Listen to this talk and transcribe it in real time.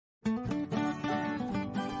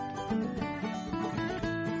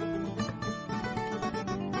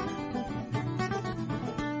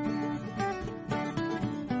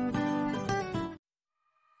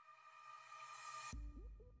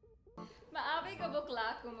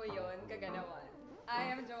kabukla kumuyon kaganawan. I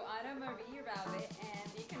am Joanna Marie Rabe and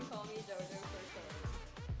you can call me Jojo for short.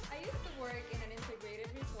 I used to work in an integrated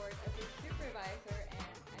resort as a supervisor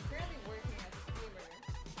and I'm currently working as a streamer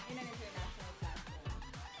in an international platform.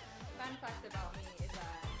 Fun fact about me is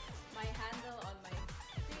that my handle on my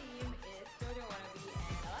stream is Jojo Wannabe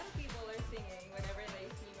and a lot of people are singing whenever they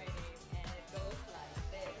see my name and it goes like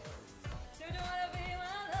this. Jojo Wannabe,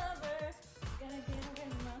 my lover, gonna get away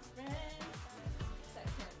with my friends.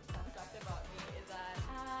 Second fun fact about me is that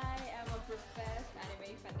I am a professed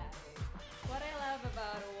anime fanatic. What I love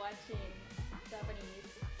about watching Japanese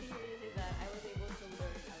series is that I was able to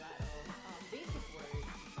learn a lot of basic words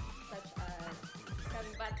such as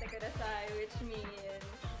 "Kanbatte kudasai," which means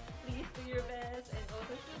please do your best, and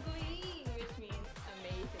also "Sugoi," which means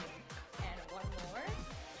amazing. And one more,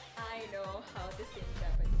 I know how to sing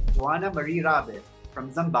Japanese. Joanna Marie Rabe from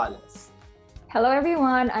Zambales. Hello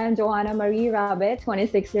everyone, I'm Joanna Marie Rabe,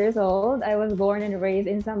 26 years old. I was born and raised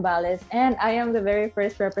in Zambales and I am the very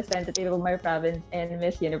first representative of my province in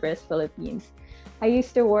Miss Universe Philippines. I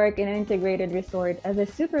used to work in an integrated resort as a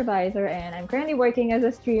supervisor and I'm currently working as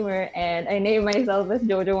a streamer, and I name myself as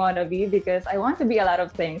Jojo Wannabe because I want to be a lot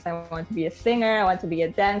of things. I want to be a singer, I want to be a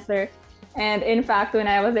dancer, and in fact when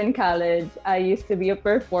I was in college, I used to be a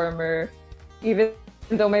performer even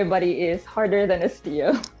though my body is harder than a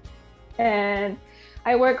steel. And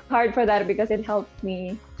I work hard for that because it helps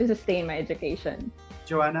me to sustain my education.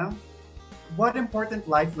 Joanna, what important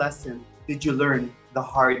life lesson did you learn the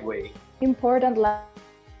hard way? Important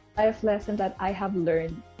life lesson that I have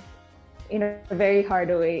learned in a very hard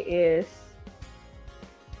way is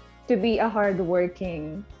to be a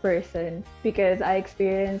hardworking person, because I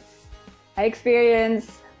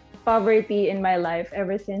experienced poverty in my life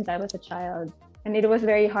ever since I was a child. And it was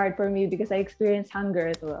very hard for me because I experienced hunger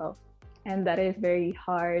as well. And that is very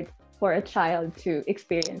hard for a child to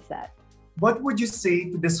experience that. What would you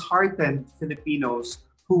say to disheartened Filipinos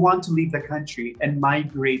who want to leave the country and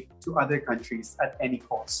migrate to other countries at any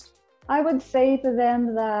cost? I would say to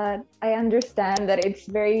them that I understand that it's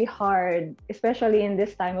very hard, especially in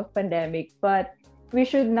this time of pandemic, but we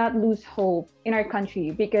should not lose hope in our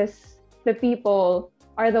country because the people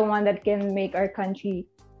are the one that can make our country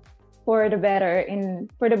for the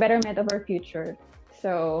betterment of our future.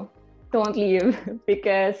 So don't leave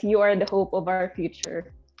because you are the hope of our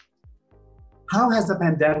future. How has the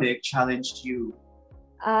pandemic challenged you?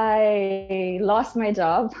 I lost my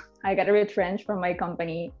job. I got retrenched from my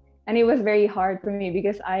company. And it was very hard for me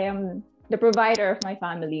because I am the provider of my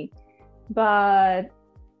family. But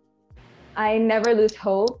I never lose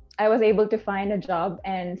hope. I was able to find a job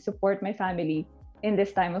and support my family in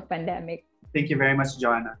this time of pandemic. Thank you very much,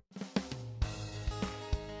 Joanna.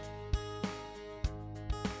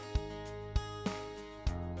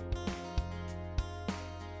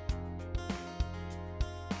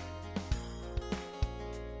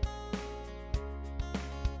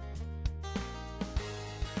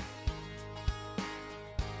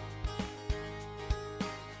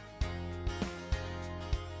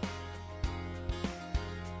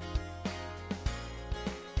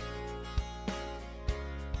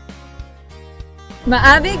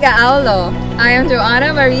 Maabi Gaulo. I am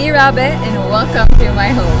Joanna Marie Rabe and welcome to my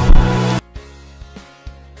home.